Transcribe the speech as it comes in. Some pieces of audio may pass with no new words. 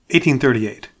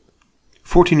1838.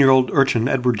 14-year-old urchin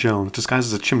Edward Jones, disguised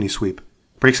as a chimney sweep,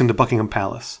 breaks into Buckingham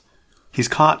Palace. He's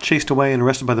caught, chased away, and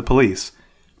arrested by the police,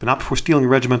 but not before stealing a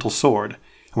regimental sword,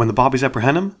 and when the bobbies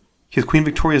apprehend him, he has Queen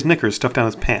Victoria's knickers stuffed down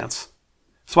his pants.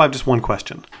 So I have just one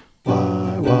question.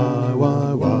 Why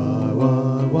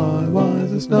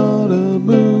is this not a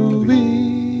movie?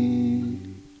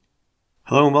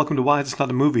 Hello and welcome to Why Is This Not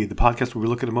a Movie, the podcast where we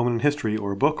look at a moment in history,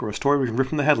 or a book, or a story we can rip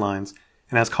from the headlines,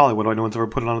 and ask Hollywood why no one's ever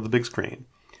put it onto the big screen.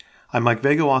 I'm Mike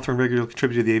Vago, author and regular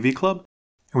contributor to the AV Club,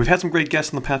 and we've had some great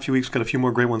guests in the past few weeks. We've got a few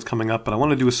more great ones coming up, but I want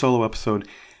to do a solo episode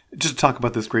just to talk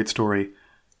about this great story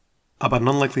about an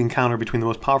unlikely encounter between the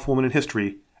most powerful woman in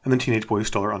history and the teenage boy who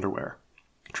stole her underwear.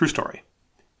 True story.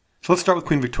 So let's start with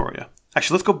Queen Victoria.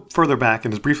 Actually, let's go further back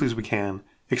and as briefly as we can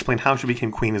explain how she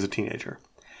became queen as a teenager.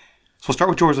 So we'll start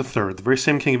with George III, the very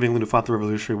same king of England who fought the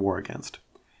Revolutionary War against.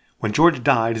 When George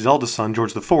died, his eldest son,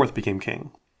 George IV, became king.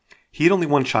 He had only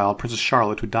one child, Princess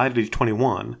Charlotte, who died at age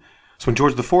 21, so when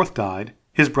George IV died,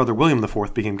 his brother William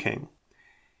IV became king.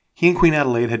 He and Queen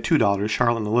Adelaide had two daughters,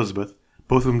 Charlotte and Elizabeth,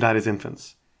 both of whom died as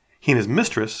infants. He and his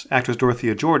mistress, actress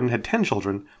Dorothea Jordan, had 10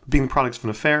 children, but being the products of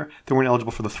an affair, they weren't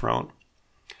eligible for the throne.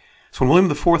 So when William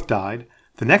IV died,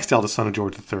 the next eldest son of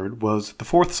George III was the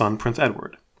fourth son, Prince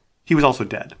Edward. He was also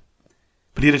dead.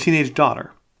 But he had a teenage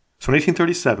daughter. So in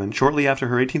 1837, shortly after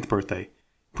her 18th birthday,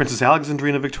 Princess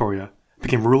Alexandrina Victoria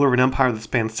became ruler of an empire that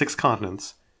spanned 6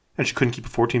 continents, and she couldn't keep a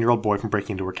 14-year-old boy from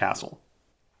breaking into her castle.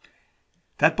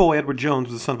 That boy, Edward Jones,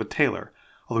 was the son of a tailor.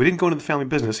 Although he didn't go into the family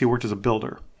business, he worked as a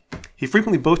builder. He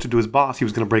frequently boasted to his boss he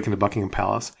was going to break into Buckingham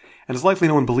Palace, and it's likely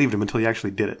no one believed him until he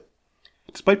actually did it.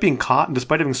 Despite being caught, and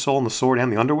despite having stolen the sword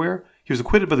and the underwear, he was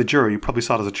acquitted by the jury who probably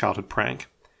saw it as a childhood prank.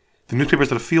 The newspapers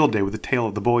had a field day with the tale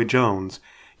of the boy Jones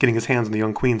getting his hands on the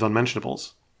young queen's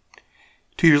unmentionables.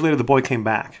 2 years later, the boy came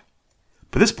back.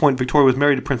 By this point, Victoria was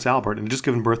married to Prince Albert and had just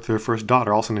given birth to their first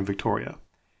daughter, also named Victoria.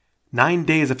 9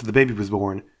 days after the baby was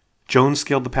born, Jones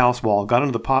scaled the palace wall, got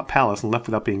into the palace, and left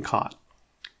without being caught.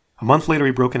 A month later,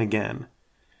 he broke in again.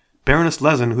 Baroness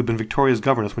Lezen, who'd been Victoria's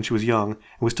governess when she was young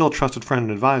and was still a trusted friend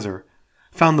and advisor,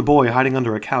 found the boy hiding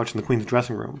under a couch in the queen's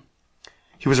dressing room.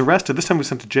 He was arrested. This time he was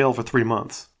sent to jail for 3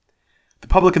 months. The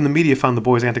public and the media found the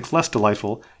boy's antics less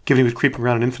delightful, given he was creeping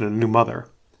around an infant and a new mother.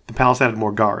 The palace added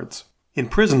more guards. In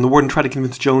prison, the warden tried to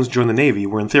convince Jones to join the Navy,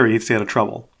 where in theory he'd stay out of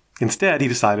trouble. Instead, he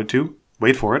decided to,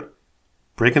 wait for it,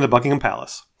 break into Buckingham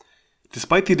Palace.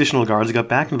 Despite the additional guards, he got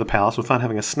back into the palace and found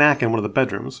having a snack in one of the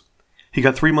bedrooms. He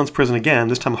got 3 months prison again,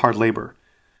 this time hard labor.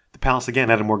 The palace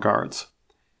again added more guards.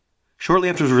 Shortly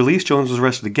after his release, Jones was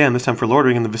arrested again, this time for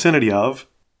loitering in the vicinity of,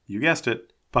 you guessed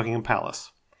it, Buckingham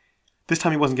Palace. This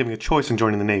time he wasn't given a choice in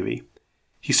joining the Navy.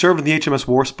 He served in the HMS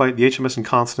Warspite, the HMS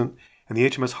Inconstant, and the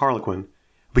HMS Harlequin.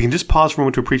 We can just pause for a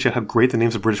moment to appreciate how great the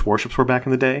names of British warships were back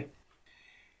in the day.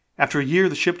 After a year,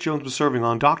 the ship Jones was serving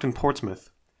on docked in Portsmouth,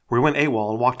 where he went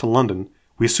AWOL and walked to London,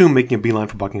 we assume making a beeline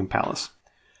for Buckingham Palace.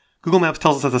 Google Maps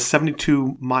tells us that's a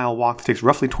 72-mile walk that takes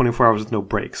roughly 24 hours with no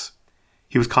breaks.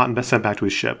 He was caught and sent back to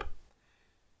his ship.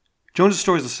 Jones's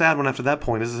story is a sad one after that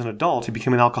point, as an adult he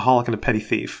became an alcoholic and a petty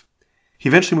thief. He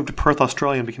eventually moved to Perth,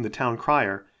 Australia and became the town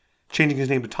crier, changing his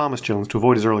name to Thomas Jones to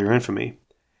avoid his earlier infamy.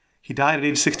 He died at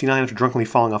age 69 after drunkenly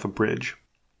falling off a bridge.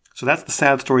 So that's the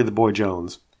sad story of the boy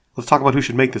Jones. Let's talk about who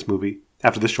should make this movie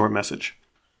after this short message.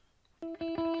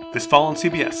 This fall on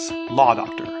CBS, Law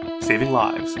Doctor, saving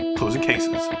lives, closing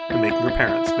cases, and making her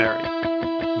parents very,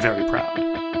 very proud.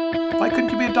 Why couldn't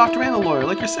you be a doctor and a lawyer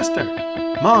like your sister?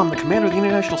 Mom, the commander of the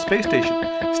International Space Station.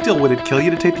 Still, would it kill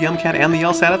you to take the MCAT and the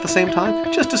LSAT at the same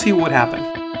time, just to see what would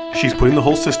happen? She's putting the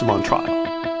whole system on trial.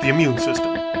 The immune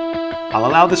system. I'll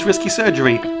allow this risky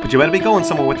surgery, but you better be going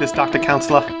somewhere with this, Dr.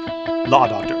 Counselor. Law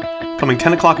Doctor. Coming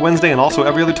 10 o'clock Wednesday and also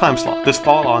every other time slot this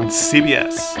fall on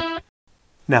CBS.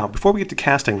 Now, before we get to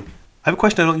casting, I have a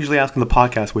question I don't usually ask on the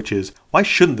podcast, which is, why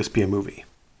shouldn't this be a movie?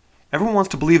 Everyone wants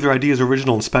to believe their idea is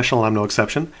original and special, and I'm no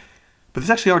exception, but this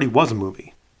actually already was a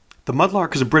movie. The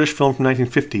Mudlark is a British film from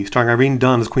 1950, starring Irene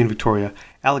Dunne as Queen Victoria,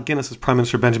 Alec Guinness as Prime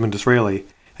Minister Benjamin Disraeli,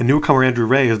 and newcomer Andrew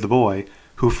Ray as the boy,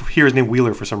 who here is named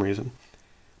Wheeler for some reason.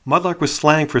 Mudlark was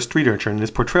slang for a street urchin, and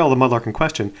his portrayal of the Mudlark in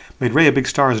question made Ray a big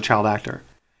star as a child actor.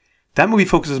 That movie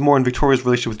focuses more on Victoria's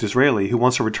relationship with Disraeli, who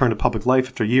wants to return to public life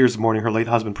after years of mourning her late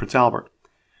husband Prince Albert.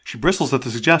 She bristles at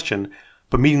the suggestion,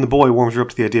 but meeting the boy warms her up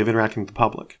to the idea of interacting with the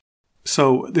public.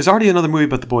 So, there's already another movie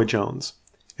about the boy Jones.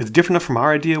 It's different enough from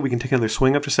our idea we can take another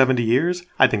swing after 70 years?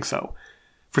 I think so.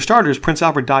 For starters, Prince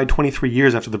Albert died 23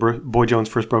 years after the boy Jones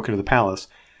first broke into the palace,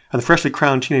 and the freshly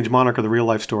crowned teenage monarch of the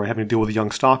real-life story having to deal with a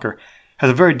young stalker has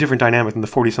a very different dynamic than the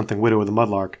 40-something widow of the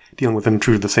Mudlark dealing with an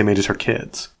intruder the same age as her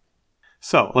kids.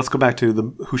 So, let's go back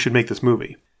to who should make this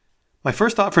movie. My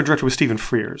first thought for a director was Stephen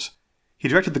Frears. He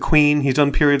directed The Queen, he's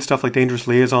done period stuff like Dangerous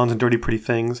Liaisons and Dirty Pretty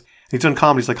Things, and he's done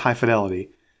comedies like High Fidelity.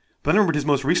 But I remembered his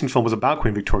most recent film was about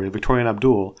Queen Victoria, Victoria and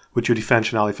Abdul, with Judi Dench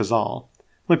and Ali Fazal.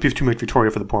 Might be too much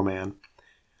Victoria for the poor man.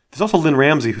 There's also Lynn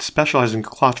Ramsey, who specializes in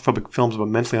claustrophobic films about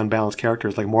mentally unbalanced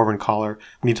characters like Morven Caller,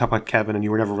 When You Talk About Kevin, and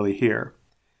You Were Never Really Here.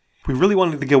 If we really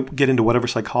wanted to get into whatever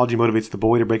psychology motivates the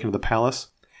boy to break into the palace,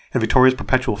 and Victoria's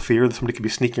perpetual fear that somebody could be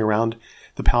sneaking around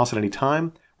the palace at any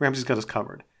time, Ramsey's got us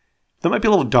covered. That might be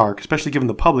a little dark, especially given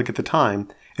the public at the time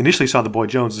initially saw the boy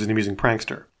Jones as an amusing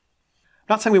prankster.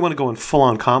 Not saying we want to go in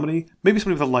full-on comedy, maybe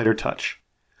something with a lighter touch.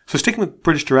 So sticking with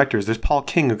British directors, there's Paul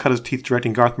King, who cut his teeth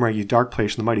directing Garth Marenghi's Dark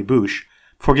Place and The Mighty Boosh,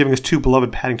 before giving us 2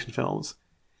 beloved Paddington films.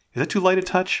 Is that too light a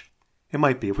touch? It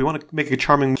might be. If we want to make a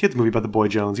charming kids movie about the boy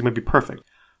Jones, he might be perfect.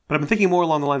 But I've been thinking more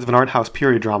along the lines of an art house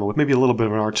period drama with maybe a little bit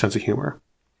of an arch sense of humor.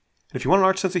 And if you want an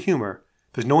arch sense of humor,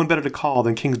 there's no one better to call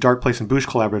than King's Dark Place and Boosh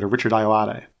collaborator Richard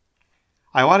Ayoade.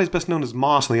 Ayoade is best known as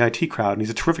Moss in the IT Crowd, and he's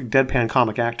a terrific deadpan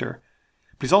comic actor.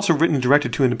 But he's also written and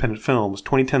directed 2 independent films,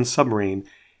 2010's Submarine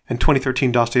and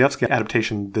 2013 Dostoevsky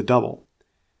adaptation The Double.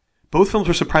 Both films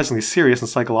were surprisingly serious and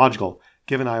psychological,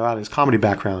 given Ayoade's comedy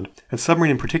background, and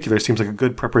Submarine in particular seems like a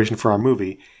good preparation for our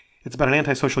movie. It's about an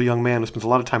antisocial young man who spends a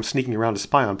lot of time sneaking around to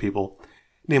spy on people,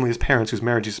 namely his parents whose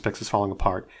marriage he suspects is falling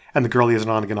apart, and the girl he has an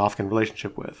on-again, off-again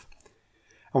relationship with.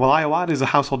 And while Ayoade is a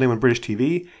household name on British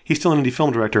TV, he's still an indie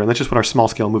film director, and that's just what our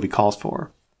small-scale movie calls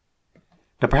for.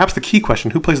 Now perhaps the key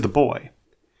question, who plays the boy?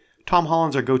 Tom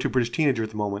Holland's our go-to British teenager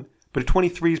at the moment, but at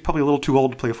 23 he's probably a little too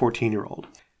old to play a 14-year-old.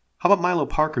 How about Milo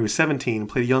Parker, who's 17 and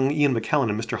played young Ian McKellen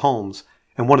in Mr. Holmes,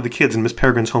 and one of the kids in Miss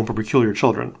Peregrine's Home for Peculiar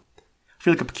Children? I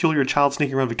feel like a peculiar child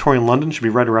sneaking around Victorian London should be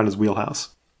right around his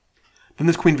wheelhouse. Then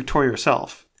there's Queen Victoria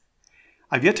herself.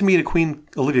 I've yet to meet a queen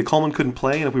Olivia Colman couldn't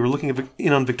play, and if we were looking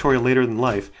in on Victoria later in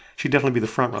life, she'd definitely be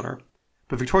the frontrunner.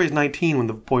 But Victoria's 19 when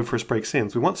the boy first breaks in,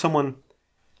 so we want someone...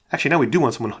 Actually, now we do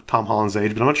want someone Tom Holland's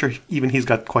age, but I'm not sure even he's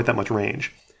got quite that much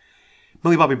range.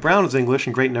 Millie Bobby Brown is English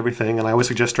and great and everything, and I always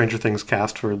suggest Stranger Things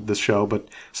cast for this show, but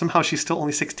somehow she's still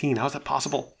only 16. How is that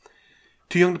possible?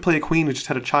 Too young to play a queen who just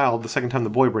had a child the second time the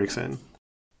boy breaks in.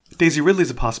 Daisy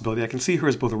Ridley's a possibility. I can see her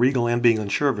as both regal and being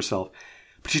unsure of herself.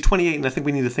 But she's 28, and I think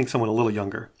we need to think someone a little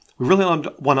younger. We really want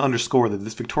to underscore that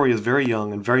this Victoria is very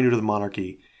young and very new to the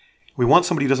monarchy. We want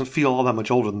somebody who doesn't feel all that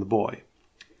much older than the boy.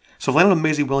 So I've landed on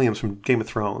Maisie Williams from Game of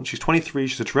Thrones. She's 23,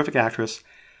 she's a terrific actress.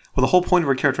 Well, the whole point of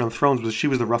her character on Thrones was she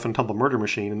was the rough-and-tumble murder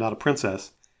machine and not a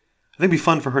princess. I think it'd be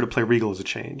fun for her to play regal as a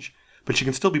change. But she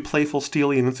can still be playful,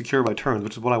 steely, and insecure by turns,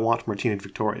 which is what I want from her teenage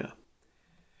Victoria.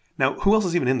 Now, who else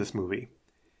is even in this movie?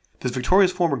 There's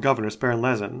Victoria's former governess, Baron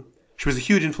Lezen. She was a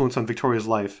huge influence on Victoria's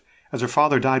life. As her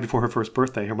father died before her first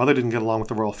birthday, her mother didn't get along with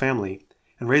the royal family,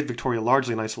 and raised Victoria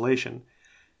largely in isolation.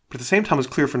 But at the same time, it was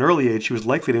clear from an early age she was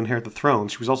likely to inherit the throne.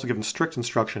 She was also given strict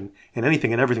instruction in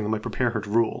anything and everything that might prepare her to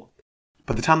rule.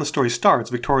 By the time the story starts,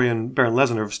 Victoria and Baron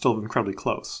Lezen are still incredibly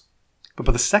close. But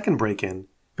by the second break-in,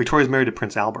 Victoria's married to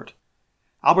Prince Albert.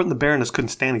 Albert and the Baroness couldn't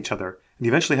stand each other, and he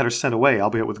eventually had her sent away,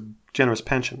 albeit with generous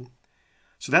pension.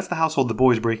 So that's the household the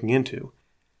boy is breaking into.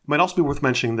 It might also be worth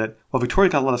mentioning that while Victoria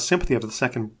got a lot of sympathy after the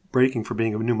second breaking for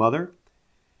being a new mother,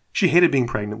 she hated being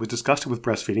pregnant, was disgusted with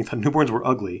breastfeeding, thought newborns were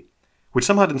ugly, which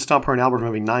somehow didn't stop her and Albert from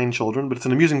having 9 children, but it's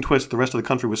an amusing twist the rest of the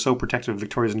country was so protective of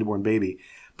Victoria's newborn baby,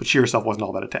 but she herself wasn't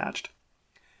all that attached.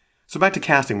 So back to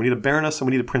casting, we need a Baroness and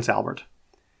we need a Prince Albert.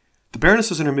 The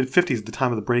Baroness is in her mid-50s at the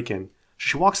time of the break-in, so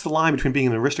she walks the line between being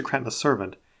an aristocrat and a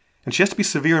servant, and she has to be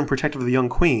severe and protective of the young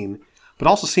queen, but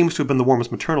also seems to have been the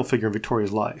warmest maternal figure in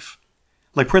Victoria's life.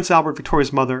 Like Prince Albert,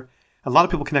 Victoria's mother, a lot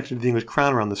of people connected to the English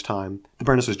crown around this time, the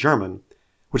Baroness is German,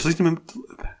 which leads me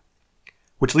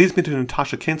to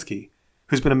Natasha Kinski,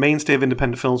 who's been a mainstay of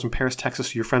independent films from Paris,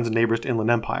 Texas to Your Friends and Neighbors to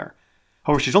Inland Empire.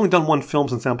 However, she's only done one film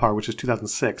since Empire, which is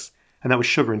 2006, and that was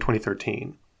Sugar in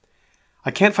 2013.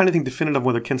 I can't find anything definitive on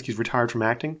whether Kinski's retired from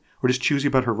acting or just choosy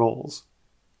about her roles.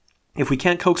 If we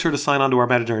can't coax her to sign on to our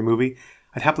imaginary movie,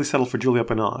 I'd happily settle for Juliette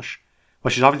Binoche.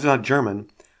 While she's obviously not German,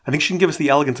 I think she can give us the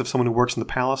elegance of someone who works in the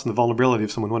palace and the vulnerability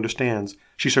of someone who understands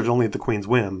she serves only at the Queen's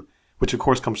whim, which of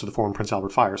course comes to the fore when Prince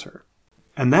Albert fires her.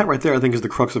 And that right there I think is the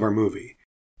crux of our movie.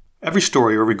 Every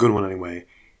story, or every good one anyway,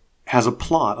 has a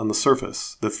plot on the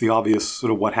surface that's the obvious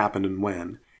sort of what happened and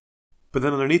when. But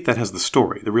then underneath that has the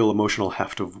story, the real emotional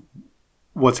heft of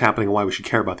what's happening and why we should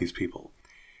care about these people.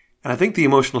 And I think the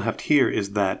emotional heft here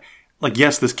is that, like,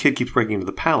 yes, this kid keeps breaking into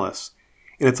the palace,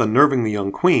 and it's unnerving the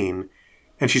young queen,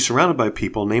 and she's surrounded by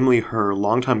people, namely her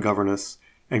longtime governess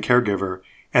and caregiver,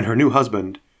 and her new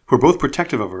husband, who are both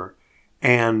protective of her,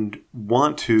 and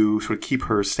want to sort of keep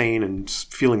her sane and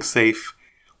feeling safe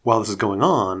while this is going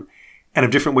on. and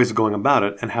have different ways of going about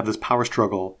it and have this power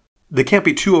struggle. They can't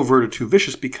be too overt or too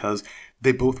vicious because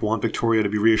they both want Victoria to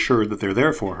be reassured that they're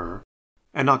there for her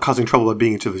and not causing trouble by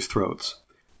being each other's throats.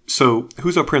 So,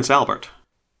 who's our Prince Albert?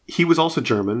 He was also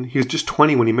German. He was just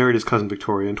 20 when he married his cousin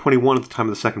Victoria and 21 at the time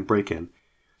of the second break-in.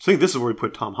 So I think this is where we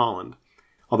put Tom Holland.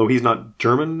 Although he's not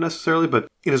German necessarily, but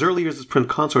in his early years as Prince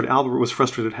Consort, Albert was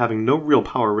frustrated having no real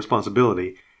power or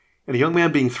responsibility. And a young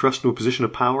man being thrust into a position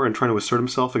of power and trying to assert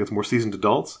himself against more seasoned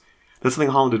adults, that's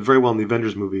something Holland did very well in the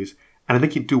Avengers movies. And I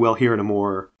think he'd do well here in a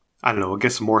more, I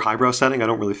guess a more highbrow setting. I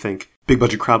don't really think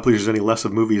big-budget crowd pleasers any less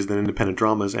of movies than independent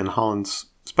dramas, and Holland's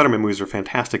Spider-Man movies are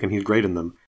fantastic and he's great in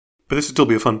them. But this would still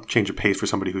be a fun change of pace for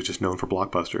somebody who's just known for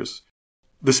blockbusters.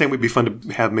 The same would be fun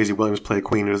to have Maisie Williams play a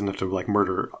queen who doesn't have to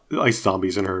murder ice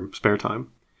zombies in her spare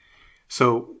time.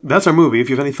 So that's our movie. If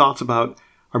you have any thoughts about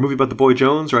our movie about the Boy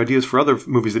Jones or ideas for other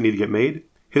movies that need to get made,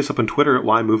 hit us up on Twitter at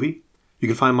YMovie. You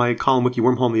can find my column Wiki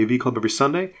Wormhole in the AV Club every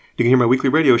Sunday. You can hear my weekly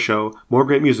radio show, more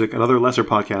great music, and other lesser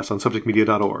podcasts on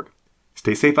subjectmedia.org.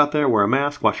 Stay safe out there, wear a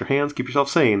mask, wash your hands, keep yourself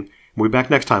sane, and we'll be back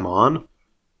next time on...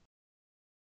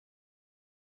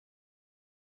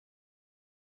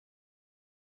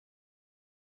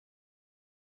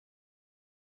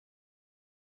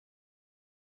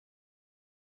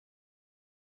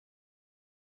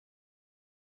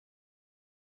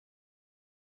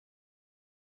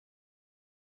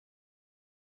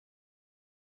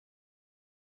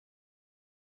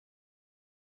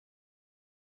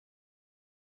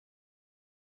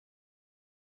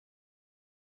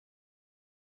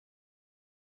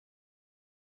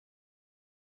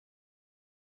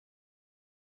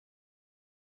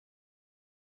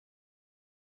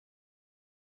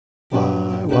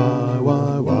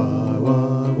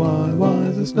 Why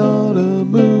is this not a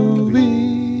movie?